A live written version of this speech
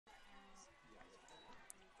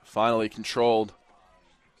Finally controlled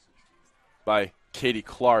by Katie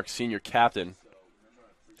Clark, senior captain.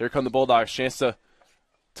 Here come the Bulldogs. Chance to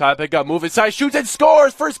tie pick up, move inside, shoots and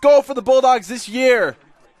scores. First goal for the Bulldogs this year.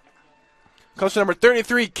 Comes from number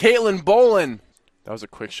 33, Caitlin Bolin. That was a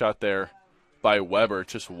quick shot there by Weber,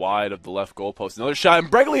 just wide of the left goalpost. Another shot,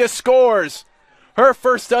 and Breglia scores. Her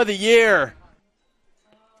first of the year.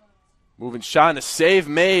 Moving shot and a save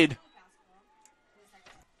made.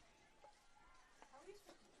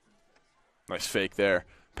 Nice fake there.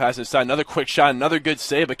 Pass inside, another quick shot, another good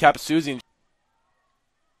save by Capasuzi.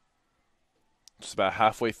 Just about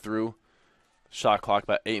halfway through. Shot clock,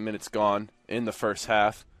 about 8 minutes gone in the first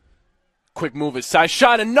half. Quick move inside,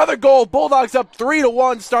 shot, another goal. Bulldogs up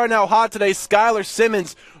 3-1, starting out hot today. Skylar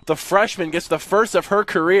Simmons, the freshman, gets the first of her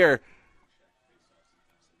career.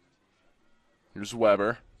 Here's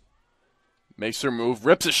Weber. Makes her move,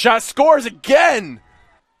 rips a shot, scores again!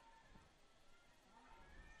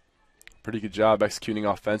 Pretty good job executing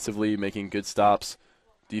offensively, making good stops.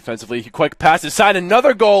 Defensively, quick pass inside,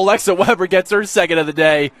 another goal. Alexa Weber gets her second of the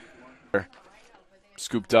day.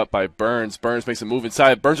 Scooped up by Burns. Burns makes a move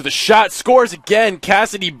inside. Burns with a shot, scores again.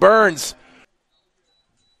 Cassidy Burns.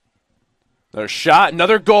 Another shot,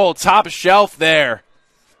 another goal. Top shelf there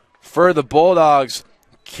for the Bulldogs.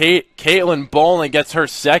 Caitlin Bolin gets her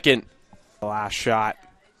second. Last shot.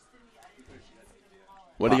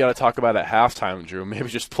 What do you got to talk about at halftime, Drew? Maybe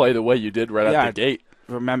just play the way you did right out the gate.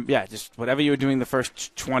 Remember, just whatever you were doing the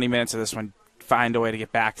first 20 minutes of this one, find a way to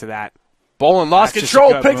get back to that. Bolin lost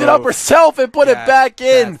control, picked it up herself, and put it back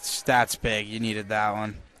in. That's big. You needed that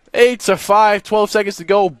one. 8-5, 12 seconds to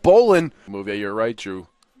go. Bolin. Move, yeah, you're right, Drew.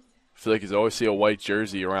 I feel like you always see a white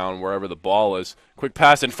jersey around wherever the ball is. Quick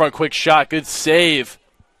pass in front, quick shot, good save.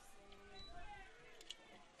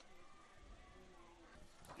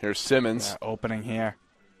 Here's Simmons. Opening here.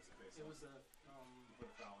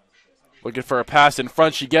 Looking for a pass in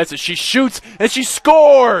front. She gets it. She shoots, and she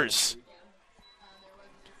scores!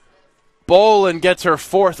 Bolin gets her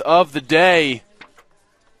fourth of the day.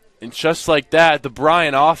 And just like that, the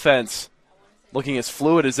Bryant offense looking as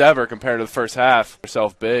fluid as ever compared to the first half.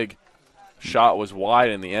 Herself big. Shot was wide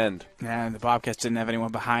in the end. Yeah, and the Bobcats didn't have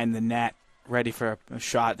anyone behind the net ready for a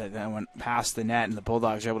shot that then went past the net, and the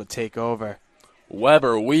Bulldogs were able to take over.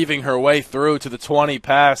 Weber weaving her way through to the 20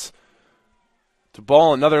 pass. To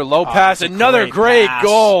Bolin, another low pass, another great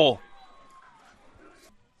goal.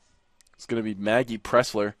 It's going to be Maggie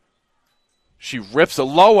Pressler. She rips a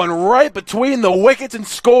low one right between the wickets and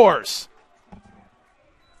scores.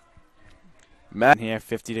 Here,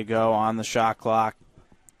 50 to go on the shot clock.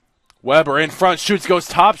 Weber in front, shoots, goes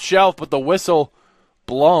top shelf, but the whistle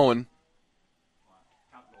blown.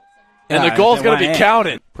 And the goal's going to be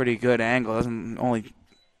counted. Pretty good angle. Doesn't only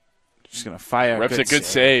just going to fire. Rips a good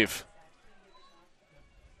save.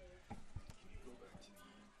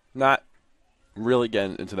 Not really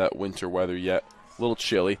getting into that winter weather yet. A little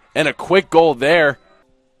chilly. And a quick goal there.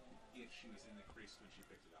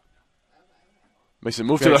 Makes a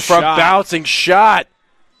move to the front, bouncing shot.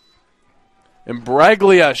 And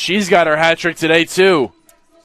Breglia, she's got her hat trick today too.